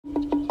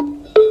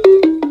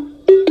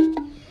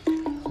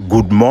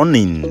Good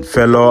morning,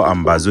 fellow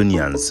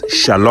Ambazonians.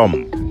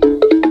 Shalom.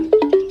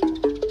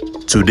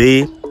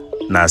 Today,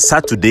 na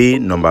Saturday,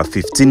 number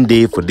 15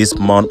 day for this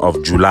month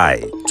of July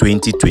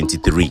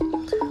 2023.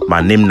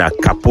 My name na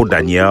Capo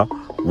Daniel,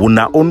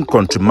 una own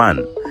countryman,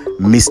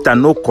 Mr.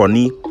 No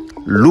Koni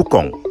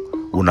Lukong.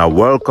 Una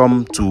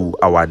welcome to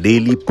our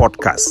daily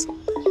podcast,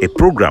 a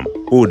program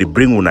where they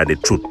bring una the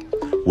truth,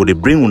 where they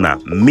bring una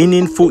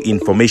meaningful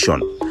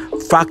information,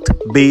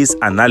 fact-based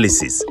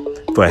analysis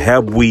for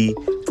help we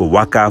for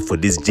waka for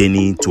this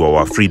journey to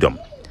our freedom,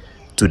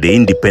 to the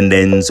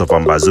independence of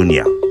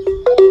Ambazonia.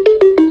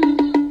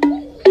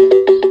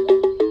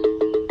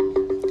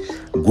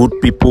 Good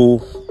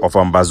people of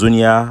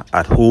Ambazonia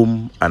at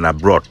home and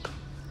abroad.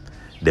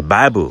 The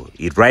Bible,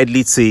 it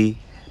rightly say,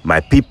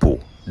 my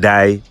people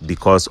die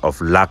because of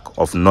lack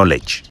of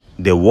knowledge.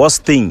 The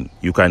worst thing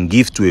you can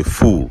give to a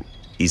fool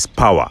is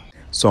power.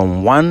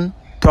 Someone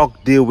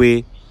talk their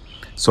way,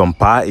 some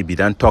power it be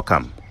done talk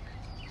am.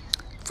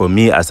 For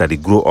me, as I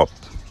grow up,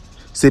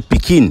 say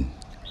pikin,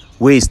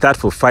 where he start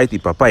for fight the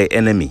papa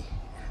enemy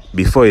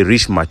before he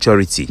reach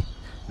maturity,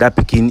 that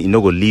pikin he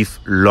no go live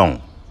long.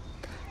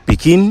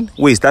 Pikin,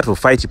 where he start for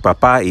fight the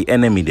papa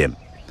enemy them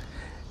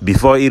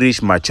before he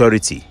reach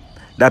maturity,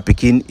 that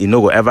pikin he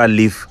no go ever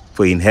live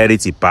for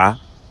inherit the pa.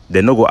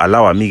 They no go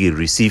allow Amigi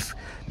receive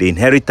the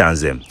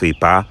inheritance them for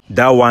pa.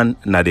 That one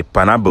na the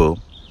parable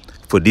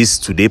for this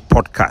today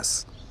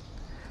podcast.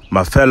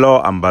 My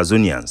fellow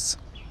Ambazonians,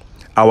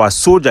 our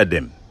soldier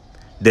them,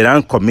 they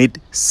don't commit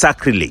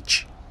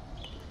sacrilege.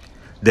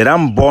 They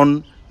don't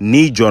born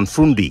ni John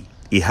Frundi,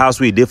 a house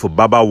we there for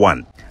Baba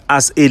One.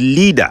 As a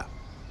leader,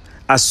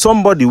 as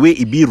somebody where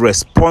he be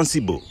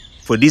responsible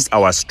for this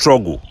our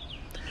struggle,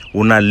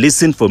 una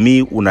listen for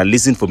me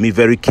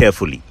very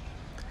carefully.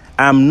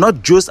 I am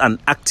not just an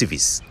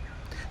activist.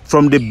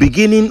 From the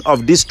beginning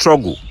of this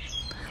struggle,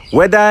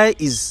 whether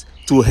is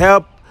to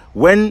help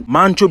when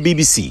Mancho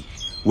BBC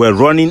were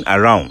running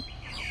around,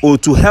 or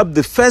to help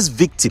the first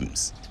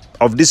victims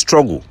of this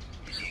struggle,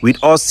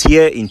 with us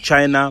here in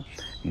China,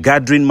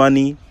 gathering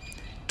money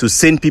to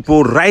send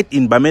people right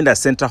in Bamenda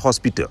Central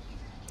Hospital,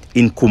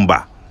 in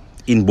Kumba,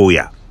 in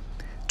Boya,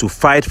 to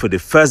fight for the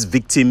first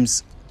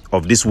victims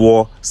of this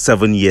war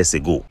 7 years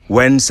ago.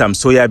 When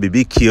Samsoya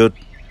Bibi killed,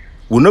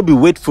 will not be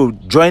wait for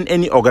join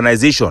any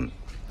organization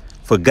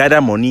for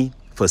gather money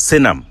for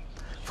Senam,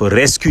 for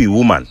rescue a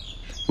woman.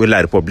 Well, la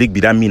Republic be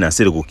that mean and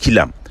say they go kill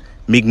them.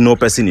 Make no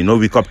person in no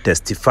wake up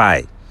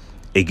testify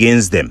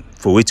against them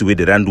for which way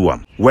they don't do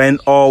them. When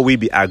all we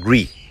be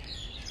agree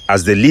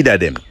as the leader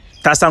them,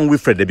 Tasang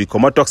Wilfred they be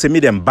come out talk say me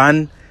them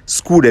ban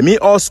school, they me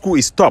all school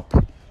is stop.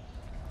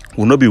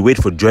 Will not be wait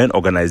for joint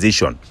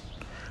organization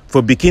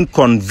for begin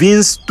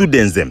convince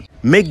students them,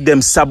 make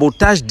them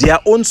sabotage their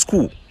own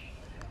school.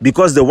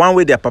 Because the one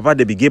way their papa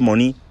they be give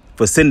money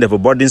for send them for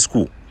boarding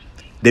school,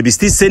 they be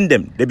still send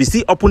them, they be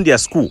still open their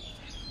school,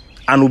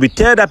 and will be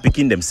tell that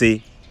picking them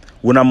say,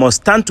 we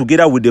must stand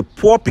together with the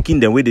poor picking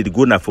them where they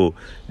go now for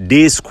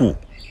day school,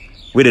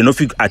 where they no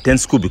fit attend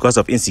school because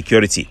of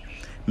insecurity.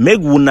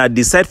 Make una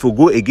decide for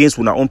go against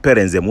una own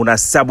parents them, una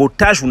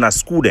sabotage una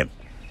school them.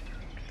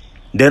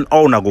 Then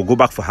all una go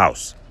back for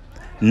house.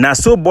 Now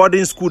so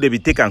boarding school they be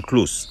taken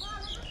close.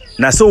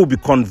 Now so we be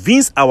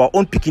convinced our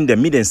own picking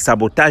them, meet and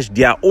sabotage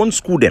their own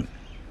school them.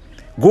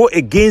 Go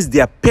against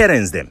their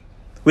parents them,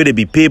 where they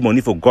be pay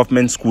money for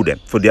government school them,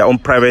 for their own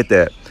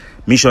private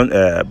mission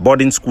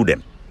boarding school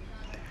them.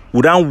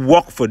 We don't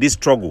work for this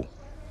struggle.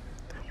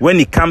 When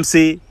it comes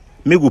say,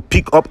 me go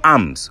pick up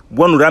arms,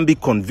 one would be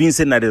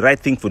convincing that the right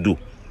thing to do.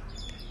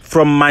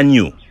 From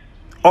Manu,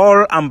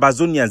 all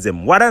Ambazonians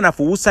them, whether na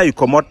for Usa you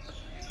come out,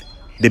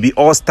 they be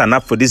all stand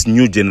up for this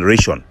new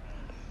generation,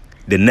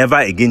 the never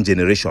again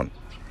generation.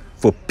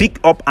 For pick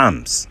up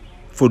arms,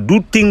 for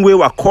do thing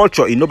where our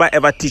culture in nobody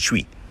ever teach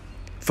we,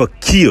 for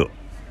kill,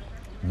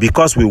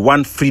 because we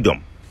want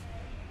freedom.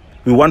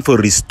 We want to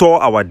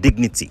restore our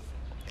dignity,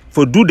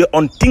 for do the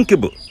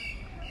unthinkable,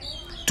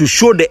 to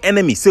show the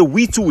enemy, say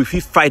we too will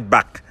fight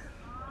back,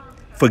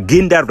 for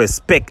gain that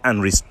respect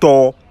and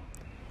restore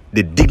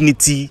the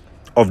dignity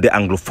of the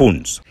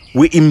Anglophones.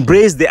 We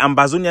embrace the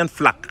Ambazonian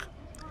flag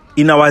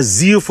in our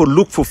zeal for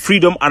look for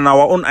freedom and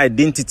our own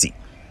identity.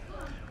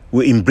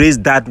 We embrace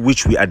that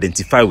which we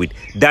identify with,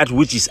 that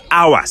which is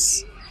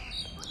ours,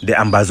 the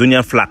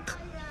Ambazonian flag.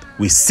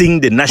 We sing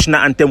the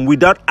national anthem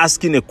without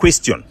asking a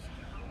question,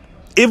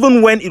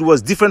 even when it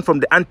was different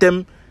from the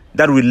anthem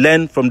that we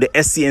learned from the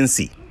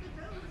SCNC.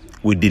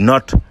 We did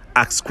not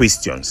ask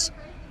questions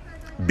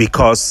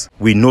because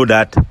we know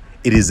that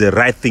it is the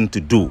right thing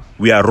to do.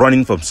 We are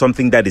running from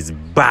something that is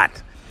bad.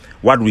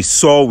 What we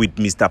saw with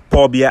Mr.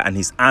 Pobia and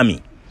his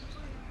army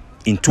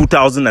in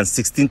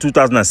 2016,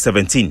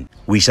 2017,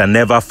 we shall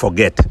never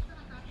forget.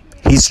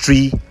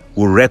 History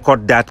will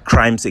record that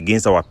crimes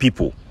against our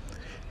people.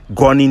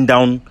 Gunning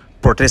down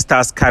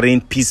protesters carrying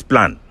peace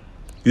plan,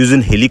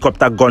 using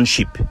helicopter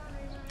gunship.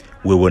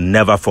 We will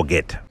never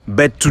forget.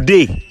 But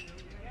today,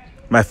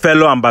 my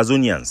fellow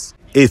Ambazonians,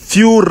 a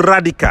few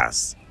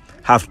radicals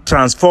have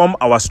transformed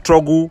our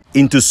struggle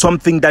into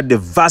something that the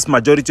vast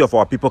majority of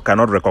our people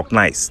cannot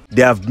recognize.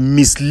 They have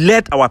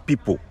misled our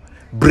people,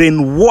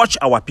 brainwashed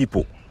our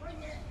people.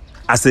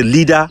 As a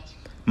leader,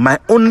 my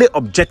only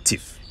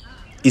objective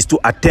is to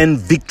attain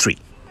victory,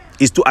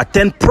 is to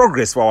attain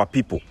progress for our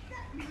people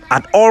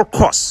at all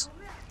costs,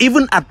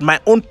 even at my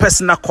own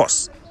personal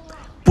cost,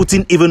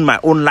 putting even my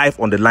own life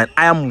on the line.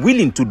 I am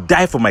willing to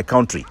die for my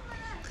country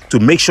to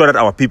make sure that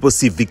our people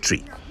see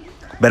victory.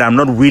 But I'm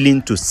not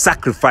willing to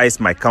sacrifice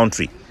my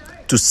country,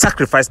 to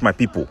sacrifice my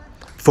people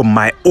for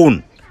my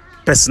own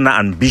personal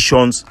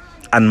ambitions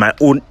and my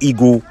own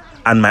ego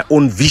and my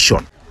own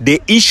vision.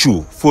 The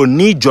issue for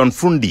Ni John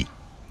Fundi,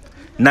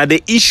 now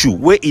the issue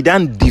where it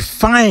don't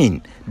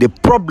define the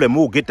problem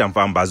we get from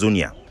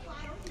Ambazonia.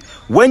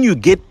 When you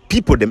get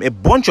people, a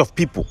bunch of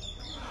people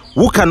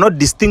who cannot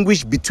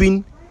distinguish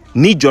between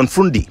Ni John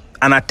Fundi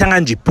and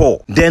Atanganji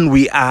Paul, then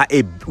we are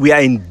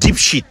in deep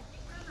shit.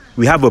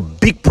 We have a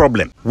big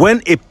problem.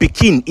 When a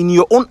Pekin, in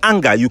your own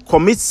anger, you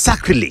commit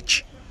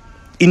sacrilege.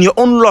 In your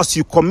own loss,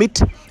 you commit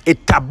a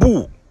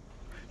taboo.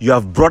 You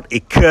have brought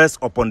a curse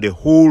upon the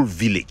whole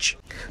village.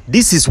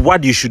 This is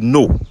what you should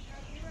know.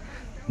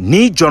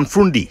 Ni John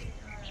Fundi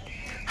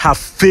have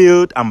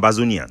failed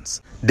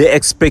Ambazonians. The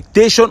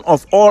expectation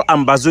of all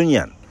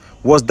Ambazonians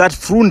was that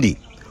Fundi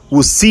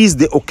will seize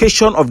the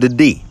occasion of the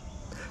day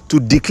to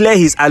declare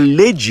his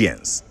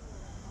allegiance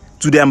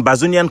to the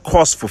Ambazonian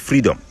cause for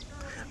freedom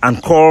and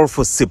call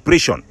for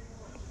separation,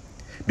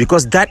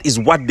 because that is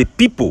what the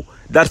people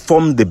that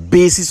form the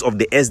basis of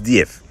the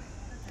SDF,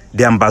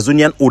 the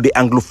Ambazonian or the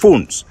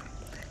Anglophones,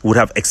 would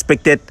have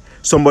expected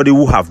somebody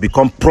who have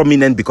become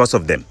prominent because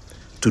of them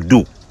to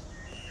do.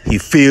 He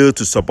failed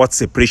to support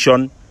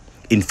separation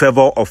in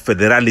favor of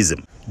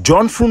federalism.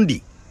 John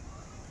Fundi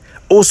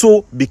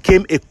also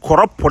became a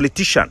corrupt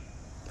politician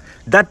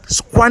that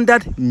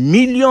squandered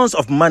millions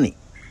of money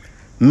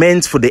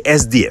meant for the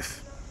SDF,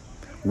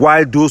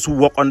 while those who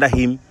work under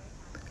him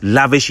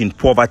lavish in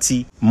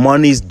poverty.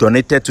 Monies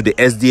donated to the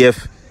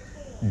SDF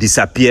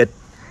disappeared.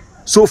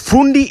 So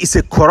Fundi is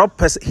a corrupt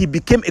person. He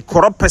became a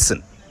corrupt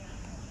person.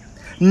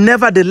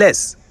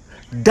 Nevertheless,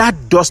 that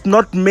does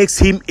not make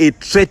him a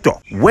traitor.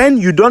 When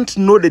you don't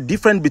know the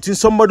difference between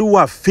somebody who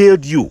has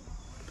failed you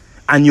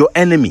and your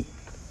enemy,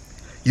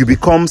 you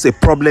becomes a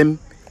problem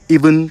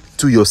even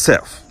to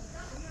yourself.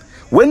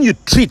 When you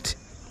treat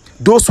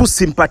those who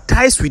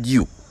sympathize with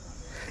you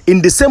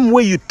in the same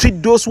way you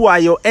treat those who are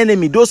your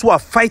enemy, those who are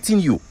fighting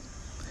you,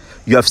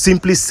 you have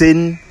simply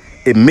sent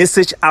a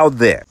message out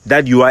there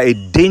that you are a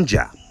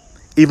danger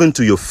even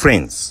to your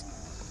friends.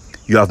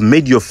 You have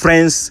made your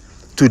friends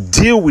to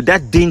deal with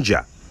that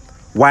danger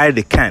while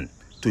they can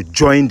to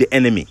join the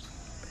enemy.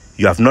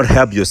 You have not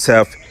helped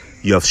yourself.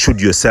 You have shot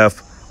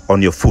yourself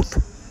on your foot.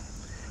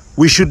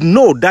 We should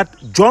know that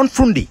John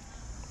Fundi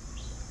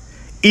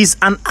is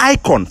an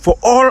icon for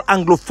all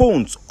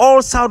Anglophones,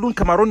 all Southern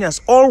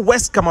Cameroonians, all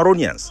West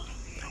Cameroonians,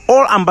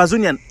 all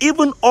Ambazonians,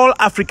 even all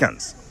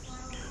Africans.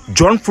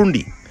 John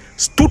Fundi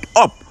stood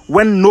up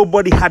when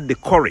nobody had the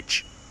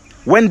courage,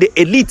 when the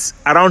elites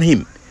around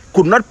him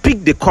could not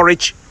pick the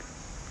courage,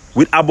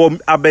 with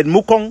Abed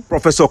Mukong,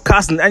 Professor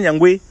Carson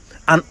Anyangwe,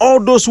 and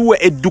all those who were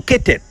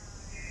educated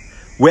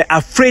were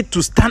afraid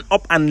to stand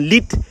up and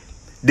lead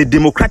the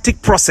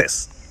democratic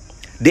process.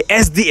 The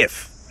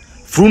SDF,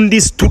 Fundi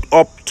stood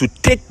up to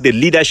take the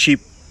leadership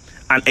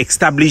and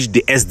establish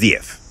the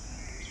SDF.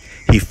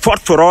 He fought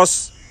for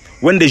us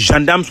when the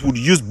gendarmes would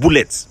use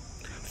bullets.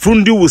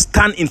 Fundi would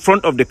stand in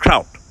front of the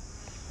crowd.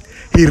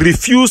 He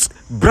refused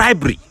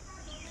bribery.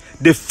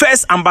 The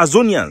first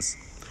Ambazonians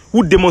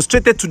who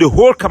demonstrated to the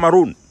whole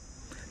Cameroon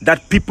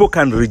that people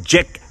can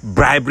reject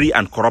bribery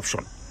and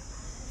corruption.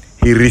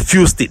 He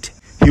refused it.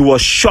 He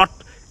was shot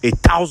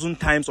 1,000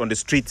 times on the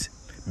street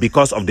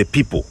because of the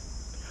people.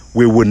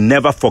 We will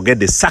never forget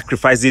the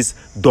sacrifices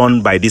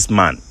done by this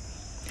man.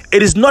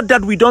 It is not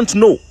that we don't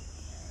know.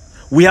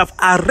 We have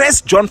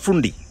arrested John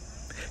Fundi.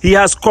 He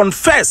has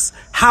confessed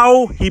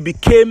how he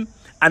became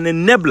an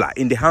enabler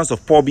in the hands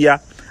of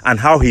Pobia and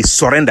how he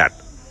surrendered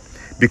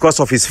because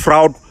of his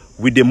fraud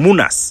with the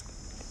Munas.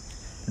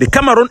 The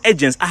Cameroon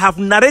agents, I have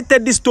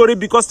narrated this story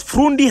because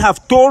Fundi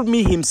have told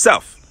me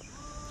himself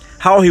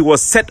how he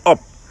was set up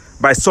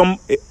by some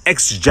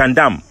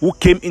ex-gendarme who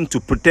came in to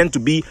pretend to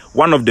be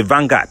one of the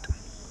vanguard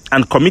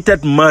and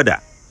committed murder.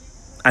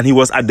 And he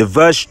was at the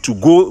verge to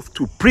go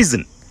to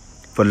prison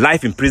for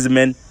life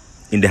imprisonment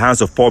in the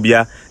hands of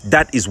Pobia.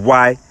 That is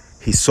why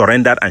he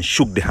surrendered and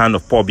shook the hand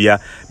of Pobia,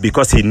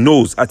 because he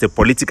knows as a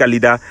political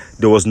leader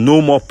there was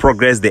no more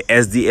progress the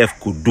SDF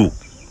could do.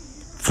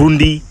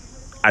 Fundi,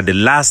 at the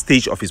last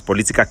stage of his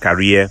political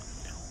career,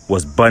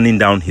 was burning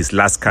down his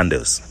last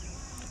candles.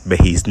 But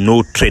he is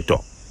no traitor.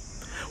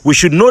 We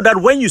should know that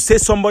when you say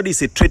somebody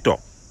is a traitor,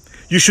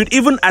 you should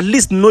even at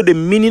least know the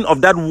meaning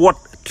of that word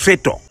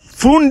traitor.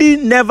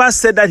 Fundi never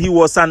said that he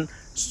was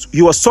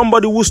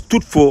somebody who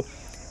stood for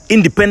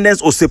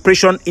independence or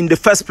separation in the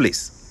first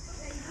place.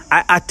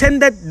 I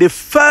attended the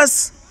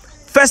first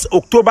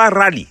October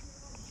rally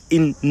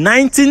in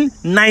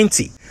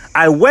 1990,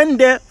 I went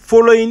there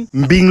following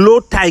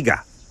Mbinglo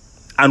Tiger,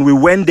 and we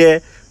went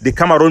there. The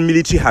Cameroon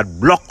military had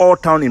blocked all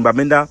town in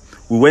Bamenda.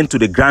 We went to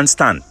the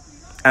grandstand,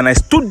 and I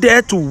stood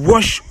there to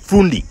watch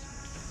Frundi.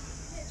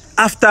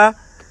 After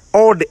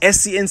all the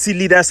SCNC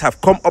leaders have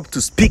come up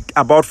to speak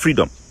about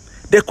freedom,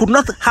 they could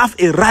not have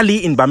a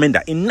rally in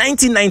Bamenda. In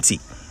 1990,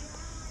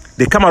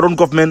 the Cameroon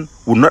government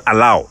would not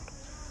allow,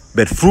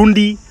 but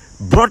Frundi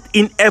brought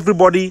in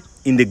everybody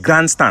in the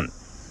grandstand,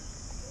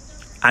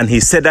 and he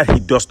said that he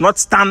does not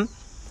stand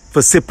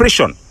for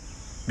separation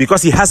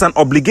because he has an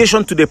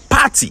obligation to the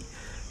party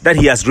that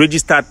he has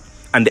registered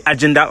and the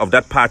agenda of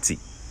that party.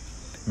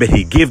 But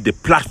he gave the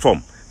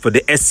platform for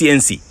the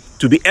SCNC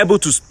to be able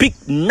to speak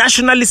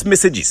nationalist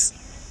messages.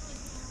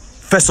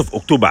 1st of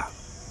October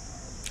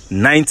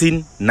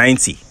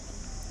 1990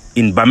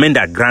 in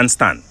Bamenda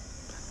grandstand.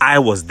 I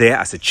was there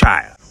as a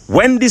child.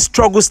 When this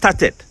struggle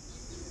started,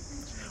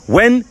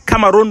 when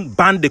Cameroon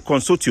banned the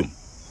consortium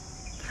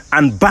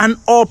and banned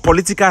all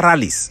political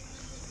rallies,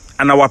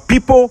 and our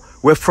people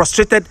were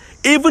frustrated,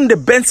 even the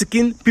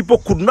Bensikin people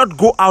could not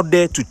go out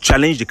there to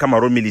challenge the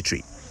Cameroon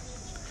military.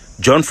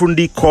 John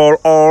Frundi called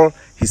all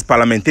his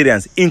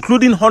parliamentarians,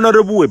 including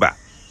Honorable Weber,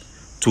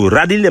 to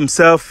rally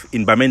themselves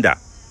in Bamenda,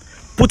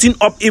 putting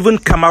up even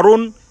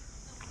Cameroon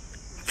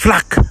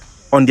flag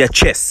on their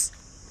chests,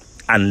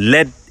 and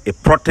led a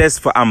protest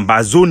for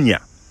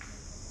Ambazonia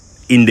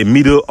in the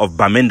middle of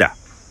Bamenda,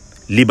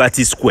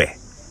 Liberty Square,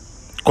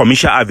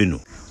 Commercial Avenue,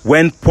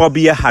 when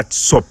Pobia had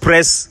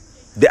suppressed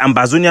the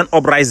Ambazonian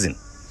uprising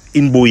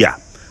in Boya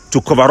to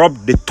cover up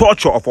the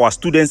torture of our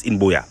students in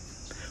Boya.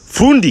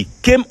 Frundi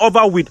came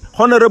over with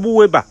Honorable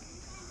Weber,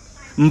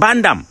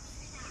 Mbandam,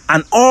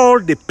 and all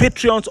the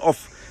patrons of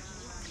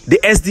the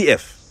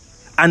SDF,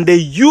 and they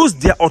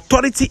used their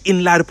authority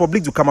in La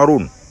République du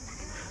Cameroun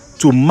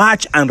to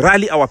march and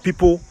rally our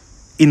people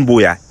in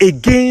Boya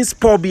against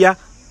Pobia.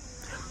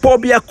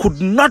 Pobia could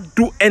not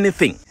do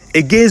anything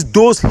against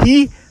those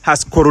he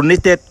has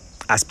coronated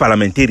as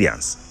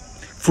parliamentarians.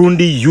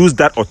 Frundi used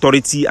that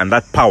authority and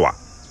that power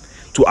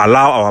to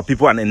allow our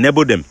people and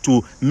enable them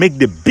to make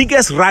the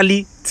biggest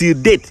rally till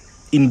date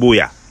in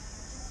Boya.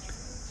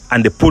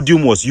 And the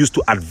podium was used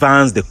to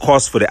advance the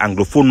cause for the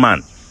Anglophone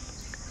man,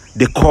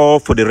 the call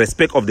for the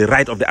respect of the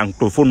right of the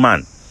Anglophone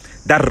man.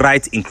 That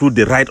right includes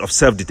the right of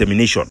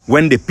self-determination.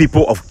 When the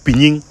people of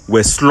Pinyin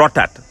were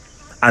slaughtered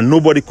and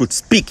nobody could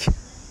speak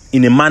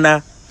in a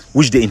manner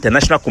which the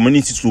international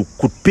community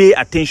could pay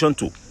attention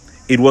to,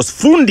 it was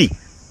Frundi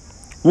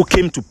who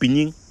came to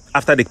Pinyin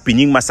after the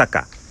Pinyin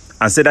massacre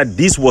and said that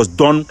this was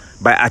done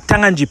by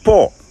Atanganji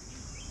Paul.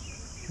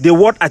 The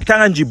word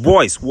Atanganji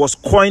boys was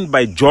coined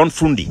by John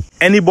Frundi.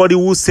 Anybody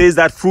who says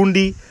that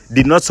Frundi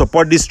did not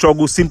support this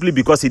struggle simply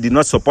because he did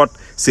not support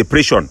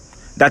separation,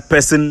 that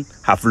person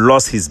have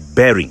lost his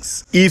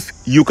bearings. If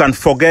you can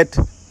forget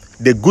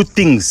the good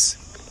things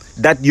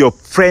that your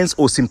friends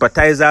or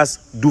sympathizers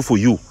do for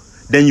you,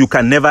 then you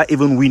can never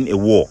even win a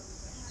war.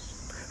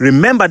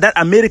 Remember that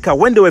America,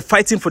 when they were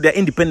fighting for their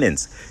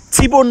independence,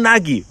 Thibaut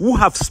Nagy, who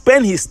have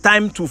spent his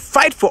time to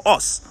fight for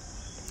us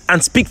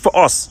and speak for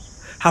us,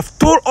 have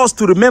told us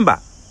to remember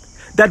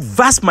that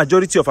vast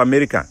majority of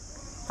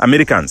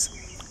Americans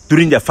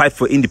during their fight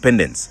for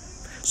independence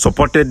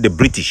supported the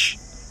British.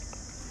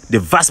 The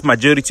vast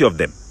majority of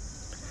them.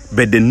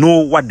 But they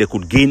know what they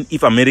could gain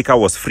if America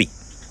was free.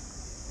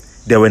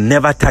 They were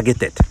never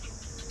targeted.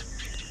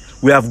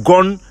 We have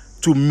gone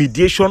to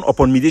mediation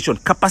upon mediation,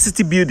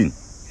 capacity building.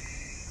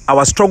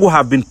 Our struggle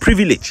have been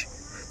privileged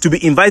to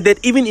be invited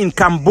even in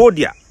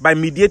Cambodia by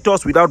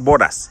Mediators Without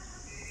Borders,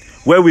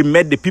 where we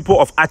met the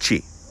people of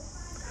Aceh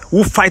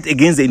who fight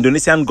against the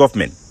Indonesian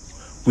government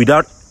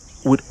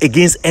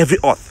against every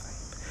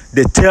oath.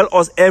 They tell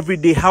us every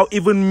day how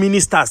even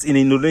ministers in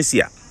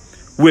Indonesia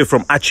who are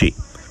from Aceh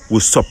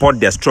will support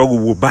their struggle,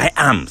 will buy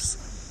arms.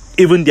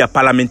 Even their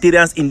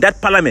parliamentarians in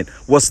that parliament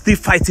was still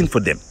fighting for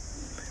them.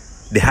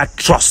 They had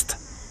trust.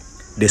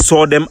 They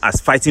saw them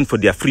as fighting for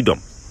their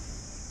freedom.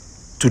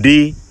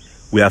 Today,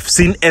 we have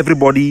seen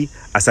everybody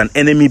as an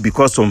enemy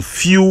because some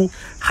few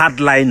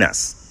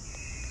hardliners,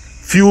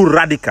 few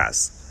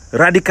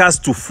radicals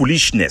to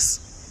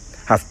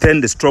foolishness, have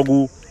turned the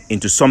struggle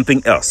into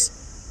something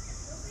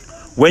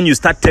else. When you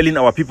start telling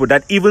our people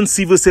that even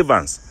civil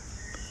servants,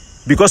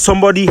 because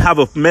somebody have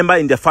a member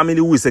in their family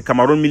who is a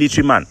Cameroon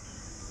military man,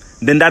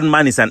 then that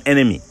man is an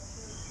enemy.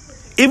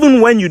 Even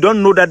when you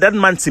don't know that that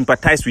man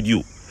sympathizes with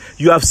you,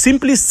 you have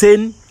simply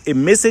sent a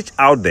message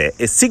out there,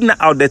 a signal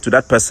out there to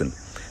that person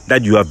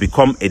that you have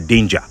become a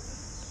danger.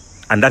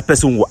 And that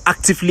person will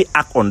actively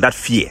act on that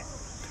fear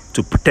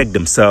to protect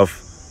themselves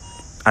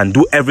and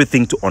do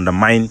everything to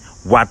undermine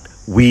what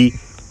we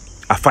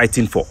are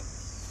fighting for.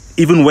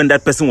 Even when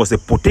that person was a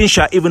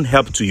potential even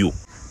help to you.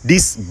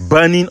 This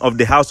burning of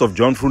the house of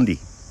John Frundi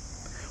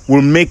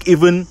will make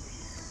even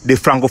the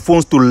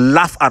Francophones to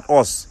laugh at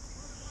us.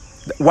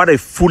 What a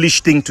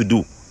foolish thing to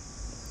do.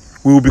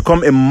 We will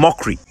become a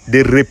mockery.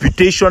 The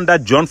reputation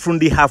that John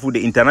Frundi have with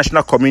the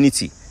international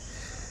community,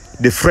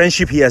 the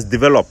friendship he has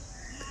developed.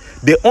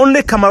 The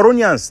only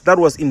Cameroonians that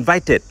was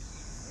invited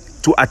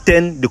to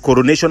attend the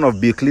coronation of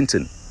Bill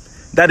Clinton.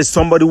 That is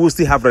somebody who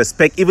still have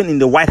respect, even in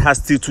the White House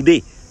till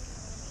today.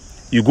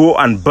 You go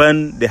and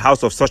burn the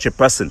house of such a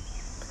person.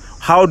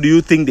 How do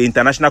you think the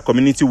international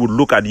community would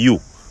look at you?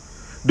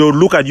 They will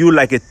look at you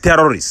like a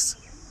terrorist.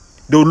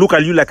 They will look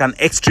at you like an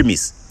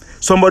extremist.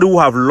 Somebody who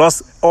have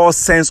lost all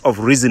sense of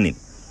reasoning.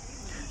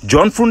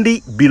 John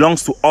Fundi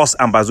belongs to us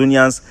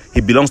Ambazonians.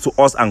 He belongs to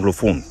us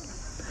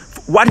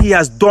Anglophones. What he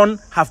has done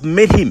have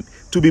made him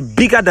to be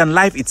bigger than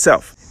life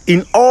itself.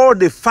 In all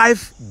the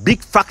 5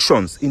 big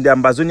factions in the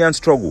Ambazonian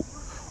struggle,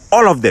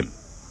 all of them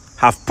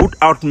have put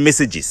out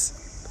messages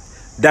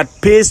that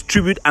pays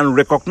tribute and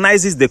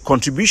recognizes the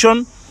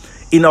contribution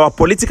in our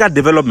political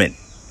development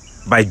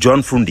by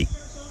John Fundi.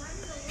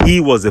 He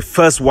was the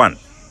first one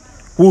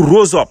who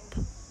rose up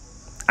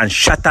and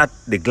shattered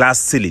the glass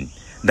ceiling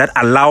that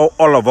allow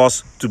all of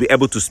us to be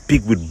able to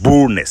speak with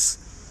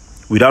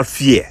boldness, without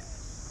fear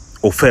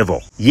or favor.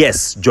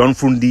 Yes, John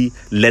Fundi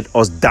let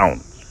us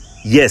down.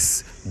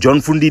 Yes, John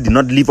Fundi did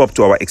not live up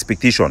to our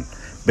expectation,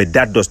 but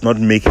that does not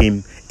make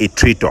him a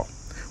traitor.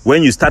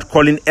 When you start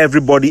calling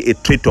everybody a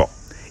traitor,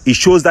 it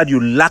shows that you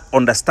lack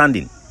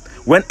understanding.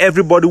 When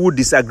everybody would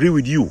disagree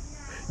with you,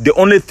 the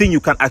only thing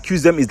you can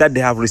accuse them is that they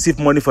have received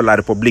money for La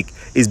Republique.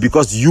 Is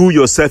because you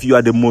yourself, you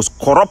are the most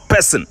corrupt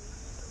person.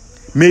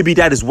 Maybe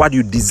that is what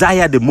you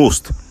desire the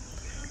most.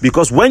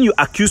 Because when you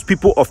accuse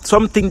people of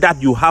something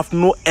that you have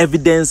no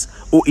evidence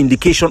or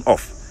indication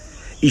of,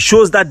 it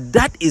shows that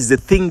that is the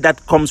thing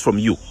that comes from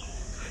you.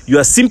 You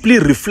are simply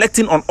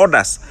reflecting on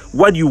others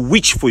what you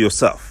wish for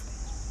yourself.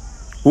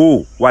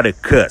 Oh, what a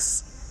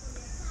curse.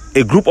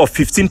 A group of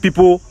 15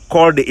 people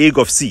called the Egg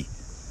of Sea,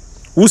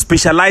 who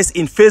specialize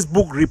in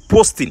Facebook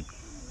reposting,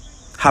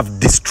 have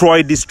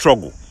destroyed this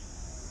struggle.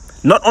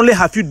 Not only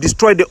have you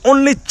destroyed the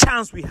only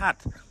chance we had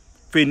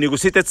for a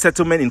negotiated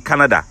settlement in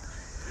Canada,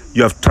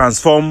 you have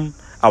transformed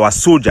our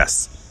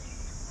soldiers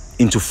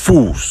into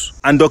fools.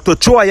 And Dr.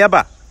 Cho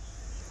Ayaba,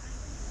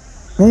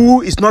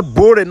 who is not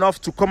bold enough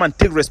to come and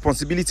take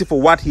responsibility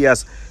for what he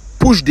has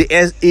pushed the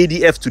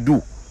ADF to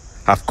do,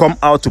 have come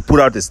out to put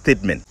out a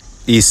statement.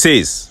 He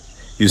says,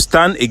 "You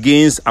stand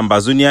against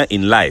Ambazonia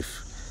in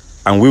life,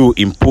 and we will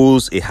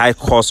impose a high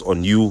cost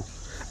on you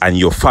and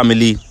your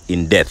family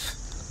in death."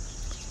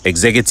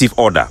 Executive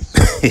order.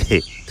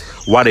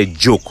 What a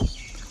joke.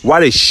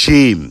 What a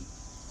shame.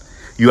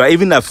 You are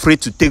even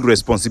afraid to take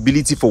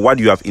responsibility for what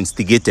you have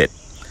instigated.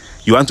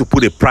 You want to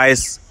put a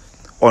price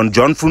on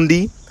John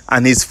Fundi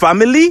and his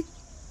family?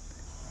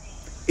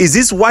 Is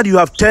this what you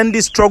have turned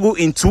this struggle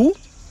into?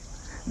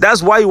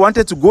 That's why you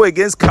wanted to go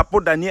against Capo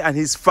Daniel and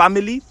his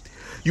family?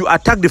 You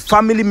attack the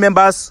family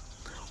members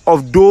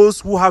of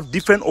those who have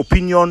different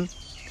opinion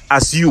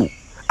as you.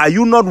 Are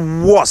you not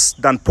worse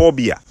than Paul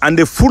Biya? And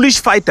the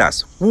foolish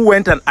fighters who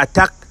went and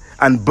attacked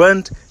and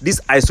burned this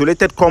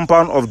isolated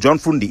compound of John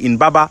Fundi in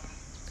Baba,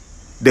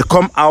 they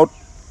come out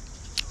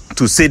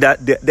to say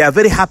that they are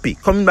very happy,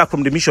 coming back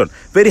from the mission,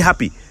 very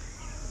happy.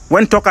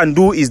 When Talk and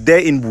Do is there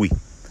in Bui,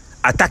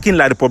 attacking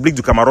La Republique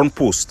du Cameroon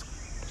post.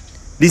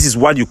 This is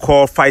what you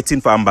call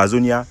fighting for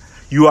Ambazonia.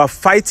 You are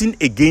fighting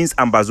against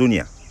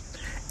Ambazonia.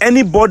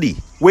 Anybody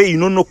where you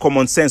don't know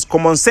common sense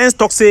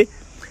talk say,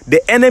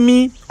 the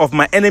enemy of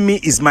my enemy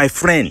is my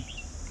friend.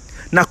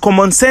 Now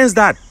common sense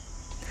that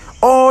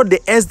all the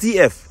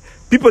SDF,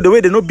 people the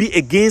way they not be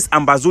against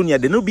Ambazonia,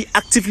 they not be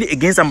actively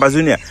against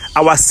Ambazonia.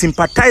 Our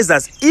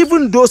sympathizers,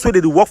 even those who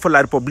they do work for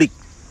La Republique,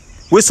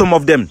 where some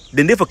of them,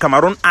 they live for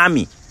Cameroon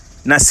army,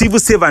 now civil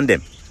servant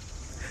them.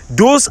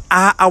 Those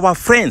are our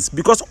friends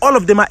because all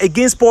of them are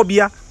against Paul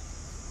Biya.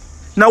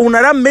 Now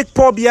unara make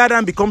Paul Biya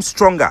then become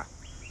stronger.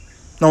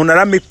 Now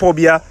unara make Paul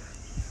Biya,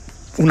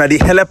 una the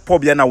help Paul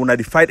Biya, now una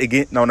the fight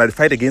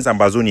against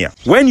Ambazonia.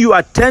 When you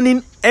are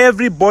turning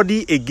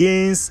everybody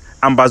against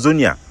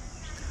Ambazonia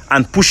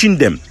and pushing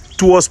them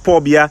towards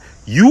Paul Biya,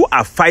 you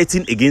are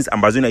fighting against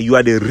Ambazonia. You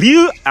are the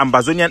real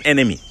Ambazonian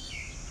enemy.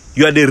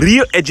 You are the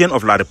real agent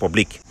of La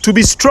Republique. To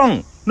be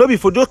strong, no be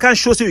for those can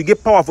show so you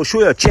get power for show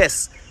your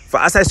chest. For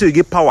as I say you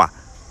get power.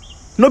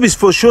 No be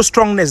for show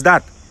strongness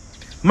that.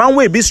 Man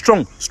way be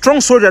strong.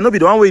 Strong soldier no be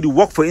the one way to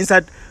walk for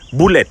inside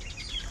bullet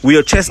with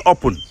your chest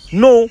open.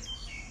 No.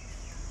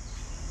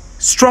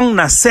 Strong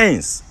na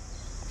sense.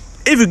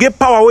 If you get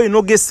power where you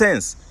no get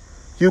sense,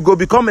 you go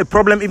become a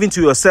problem even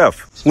to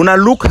yourself. When I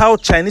look how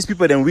Chinese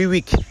people then we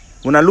weak.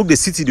 When I look the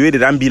city the way they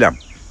don't build them.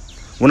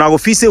 When I go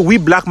feel say we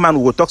black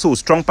man will talk so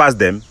strong past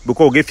them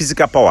because we get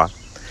physical power.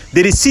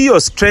 They see your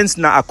strength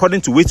now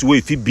according to which way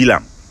you feel build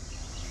them.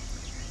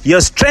 Your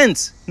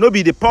strength no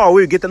be the power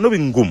where you get no be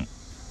ngum.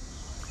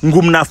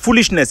 Ngum na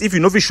foolishness. If you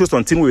know if you show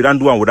something we don't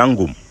do and we don't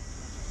ngum.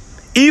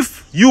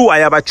 If you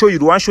Ayabacho you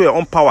don't show your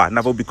own power,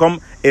 now will become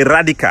a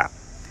radical.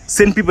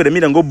 Send people to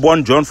meet and go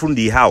burn John from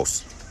the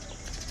house.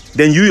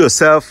 Then you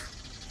yourself,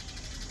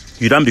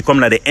 you don't become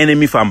like the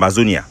enemy for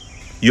Ambazonia.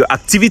 Your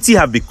activity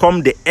have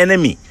become the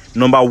enemy.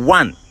 Number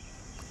one,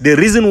 the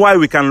reason why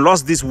we can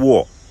lose this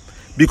war,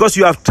 because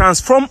you have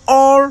transformed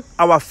all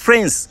our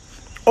friends,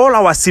 all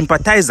our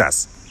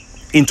sympathizers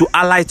into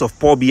allies of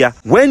Paul Biya.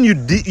 When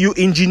you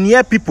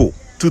engineer people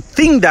to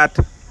think that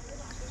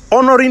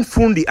Honoring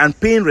Fundi and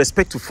paying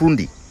respect to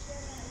Fundi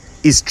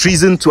is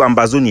treason to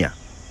Ambazonia.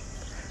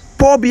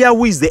 Paul Biya,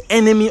 who is the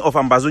enemy of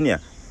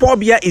Ambazonia, Paul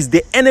Biya is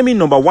the enemy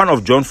number one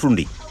of John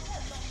Fundi.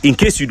 In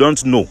case you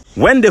don't know,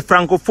 when the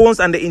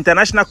Francophones and the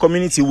international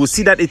community will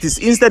see that it is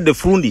instead the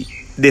Fundi,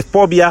 the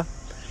Paul Biya,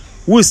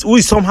 who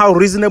is somehow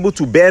reasonable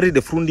to bury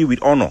the Fundi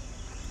with honor,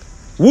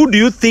 who do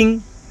you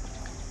think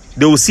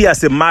they will see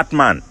as a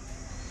madman?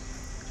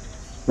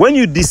 When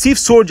you deceive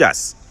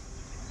soldiers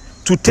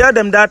to tell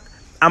them that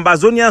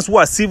Ambazonians who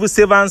are civil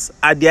servants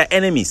are their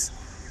enemies,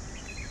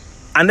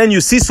 and then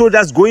you see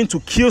soldiers going to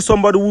kill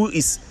somebody who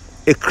is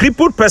a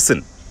crippled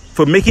person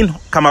for making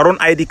Cameroon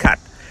ID card,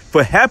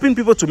 for helping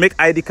people to make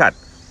ID card,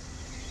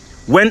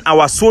 when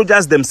our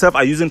soldiers themselves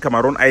are using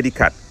Cameroon ID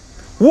card,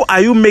 who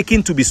are you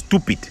making to be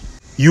stupid?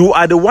 You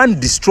are the one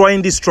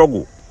destroying this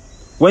struggle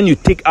when you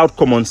take out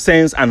common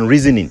sense and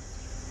reasoning.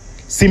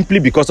 Simply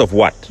because of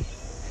what?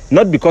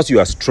 Not because you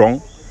are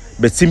strong,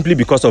 but simply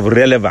because of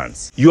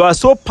relevance. You are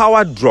so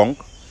power drunk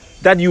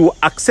that you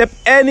accept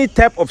any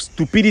type of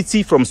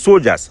stupidity from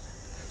soldiers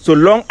so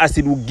long as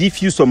it will give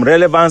you some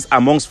relevance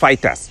amongst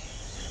fighters.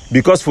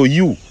 Because for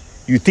you,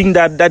 you think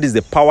that that is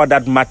the power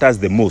that matters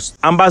the most.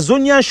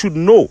 Ambazonia should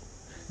know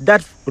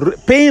that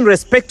paying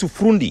respect to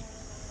Fundi,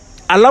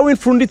 allowing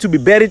Fundi to be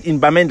buried in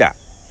Bamenda,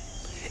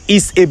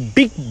 is a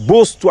big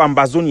boast to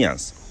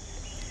Ambazonians.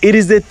 It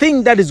is the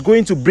thing that is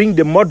going to bring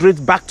the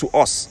moderate back to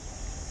us,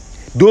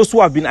 those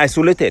who have been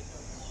isolated.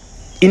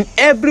 In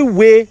every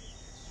way,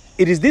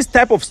 it is this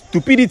type of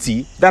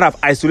stupidity that have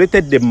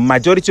isolated the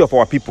majority of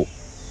our people.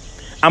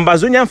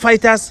 Ambazonian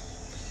fighters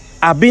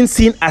are being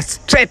seen as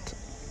threat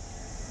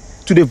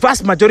to the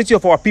vast majority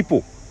of our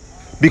people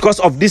because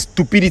of this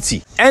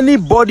stupidity.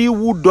 Anybody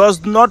who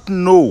does not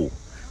know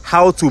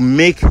how to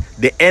make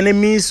the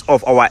enemies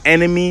of our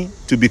enemy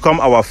to become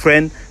our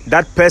friend,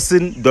 that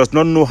person does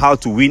not know how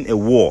to win a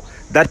war.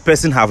 That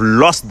person have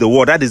lost the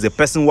war. That is the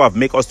person who have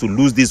made us to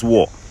lose this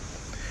war.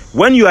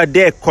 When you are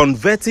there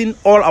converting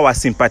all our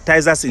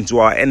sympathizers into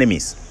our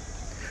enemies,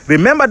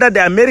 remember that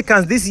the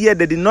Americans this year,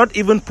 they did not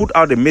even put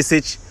out a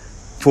message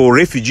for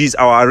refugees,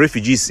 our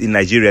refugees in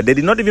Nigeria. They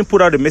did not even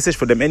put out a message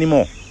for them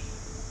anymore.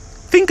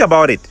 Think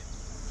about it.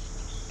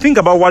 Think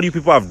about what you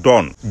people have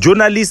done.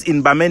 Journalists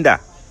in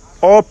Bamenda,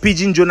 all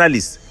pidgin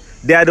journalists,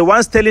 they are the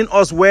ones telling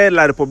us where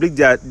La Republique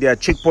their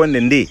checkpoint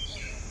and they.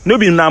 No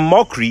be na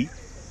mockery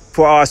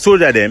for our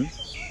soldier them.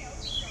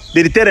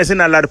 They tell us in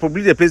La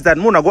Republique the place that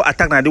Mona go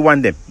attack na they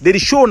want them. They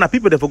show na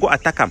people they for go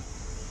attack them.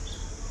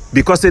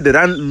 Because they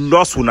ran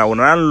lost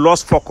ran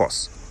lost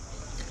focus.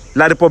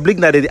 La Republique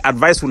na they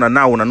advise una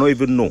now una no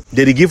even know.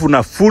 They give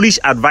una foolish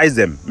advice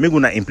them, make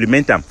una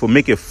implement them for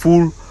make a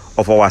fool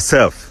of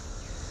ourselves.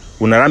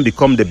 Una ran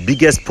become the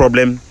biggest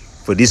problem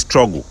for this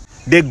struggle.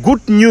 The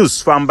good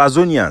news for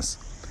Ambazonians,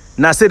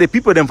 now say the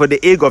people them for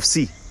the egg of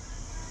sea.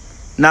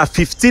 Now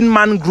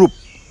 15-man group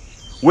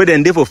where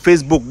then they for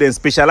Facebook then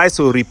specialize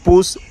to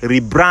repost,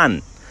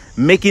 rebrand,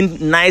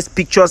 making nice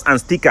pictures and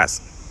stickers.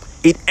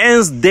 It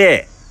ends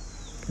there.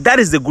 That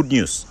is the good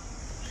news.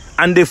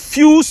 And the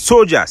few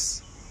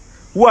soldiers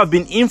who have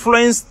been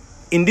influenced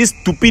in this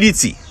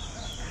stupidity,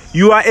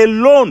 you are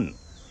alone.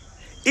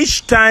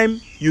 Each time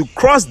you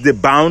cross the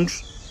bound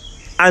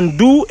and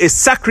do a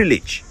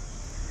sacrilege,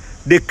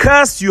 the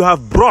curse you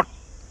have brought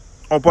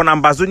upon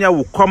Ambazonia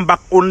will come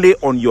back only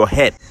on your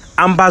head.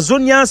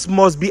 Ambazonians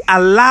must be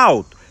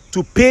allowed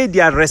to pay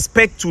their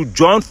respect to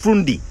John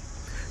Fundi.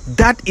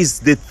 That is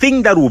the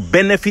thing that will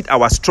benefit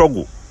our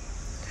struggle.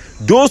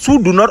 Those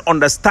who do not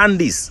understand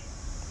this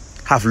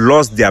have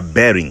lost their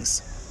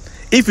bearings.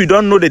 If you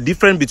don't know the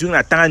difference between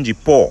Atanji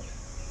Paul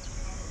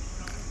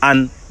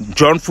and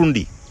John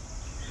Fundi,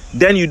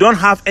 then you don't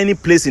have any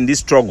place in this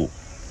struggle.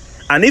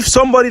 And if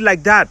somebody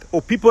like that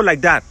or people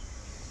like that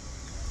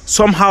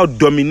somehow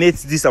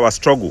dominates this our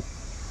struggle,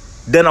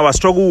 then our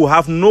struggle will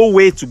have no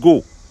way to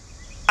go.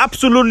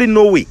 Absolutely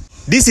no way.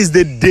 This is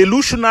the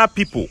delusional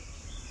people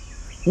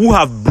who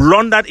have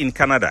blundered in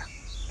Canada.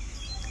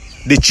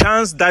 The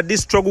chance that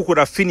this struggle could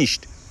have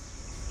finished.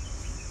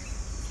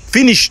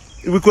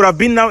 We could have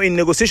been now in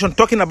negotiation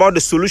talking about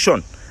the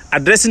solution,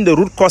 addressing the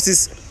root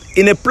causes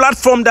in a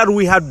platform that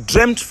we had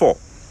dreamt for.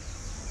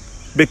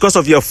 Because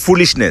of your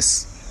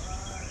foolishness,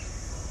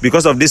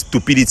 because of this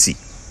stupidity,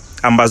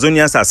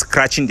 Ambazonians are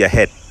scratching their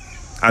head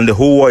and the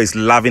whole world is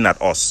laughing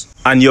at us.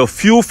 And your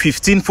few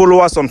 15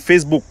 followers on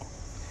Facebook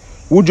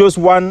who just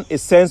want a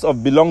sense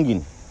of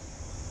belonging,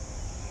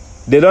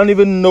 they don't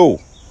even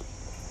know,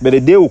 but the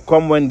day will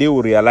come when they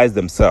will realize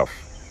themselves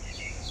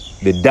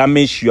the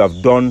damage you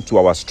have done to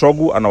our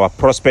struggle and our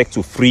prospect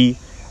to free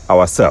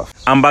ourselves.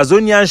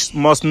 Ambazonians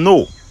must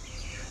know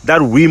that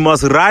we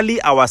must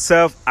rally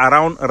ourselves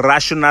around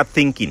rational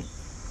thinking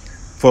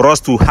for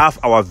us to have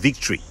our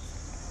victory.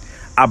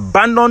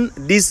 Abandon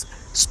this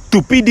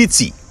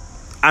stupidity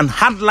and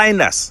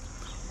hardliners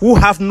who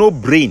have no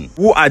brain,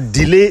 who are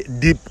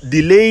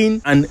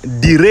delaying and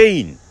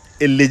deraying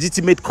a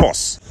legitimate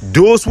cause.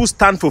 Those who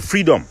stand for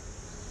freedom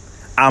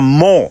are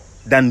more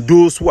than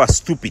those who are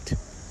stupid.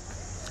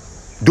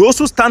 Those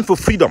who stand for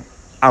freedom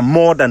are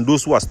more than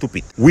those who are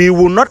stupid. We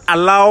will not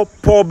allow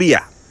Paul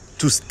Biya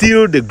to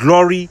steal the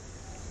glory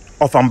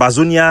of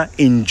Ambazonia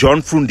in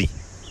John Frundi.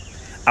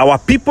 Our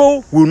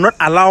people will not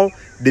allow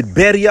the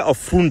barrier of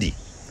Frundi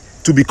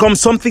to become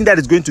something that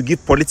is going to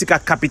give political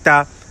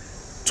capital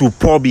to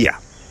Paul Biya.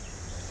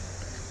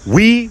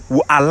 We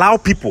will allow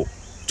people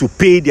to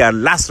pay their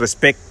last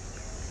respect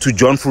to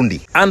John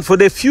Frundi. And for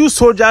the few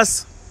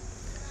soldiers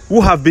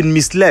who have been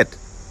misled,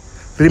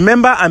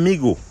 remember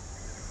Amigo,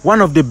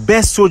 one of the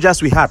best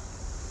soldiers we had.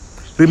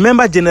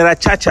 Remember General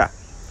Chacha,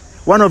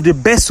 one of the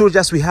best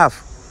soldiers we have,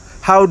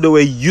 how they were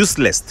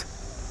useless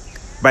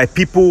by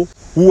people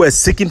who were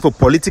seeking for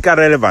political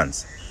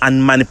relevance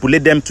and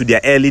manipulate them to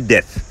their early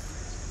death.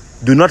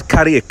 Do not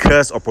carry a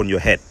curse upon your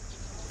head,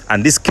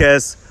 and this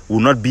curse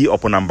will not be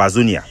upon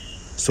Ambazonia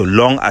so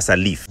long as I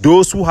live.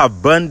 Those who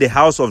have burned the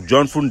house of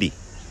John Frundi,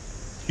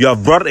 you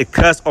have brought a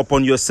curse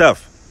upon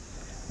yourself.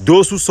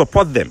 Those who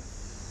support them,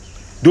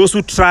 those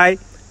who try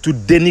to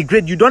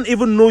denigrate, you don't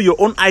even know your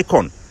own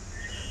icon.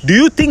 Do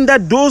you think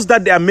that those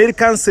that the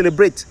Americans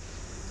celebrate,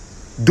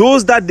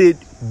 those that the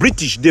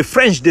British, the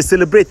French, they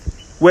celebrate,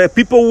 were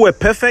people who were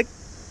perfect,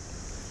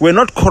 were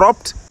not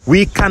corrupt?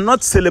 We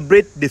cannot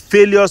celebrate the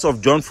failures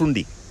of John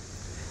Frundi,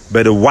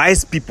 but the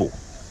wise people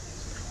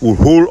will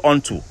hold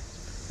on to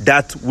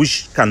that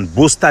which can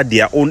bolster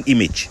their own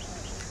image,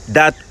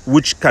 that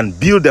which can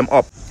build them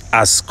up.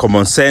 As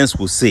common sense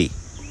will say,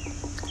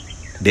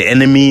 the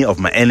enemy of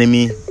my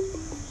enemy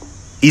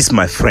is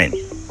my friend.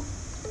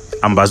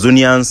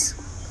 Ambazonians,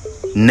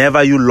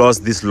 never you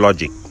lost this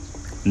logic.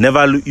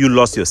 Never you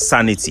lost your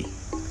sanity.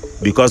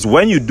 Because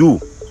when you do,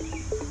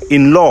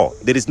 in law,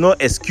 there is no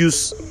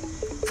excuse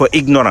for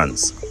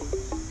ignorance.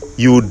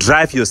 You will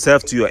drive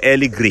yourself to your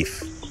early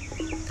grave.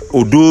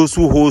 Or those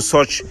who hold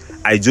such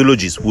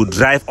ideologies will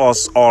drive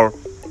us all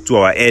to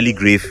our early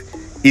grave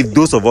if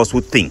those of us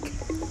who think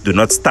do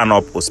not stand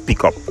up or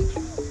speak up.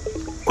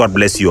 God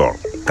bless you all.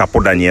 Capo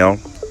Daniel,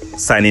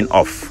 signing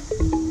off.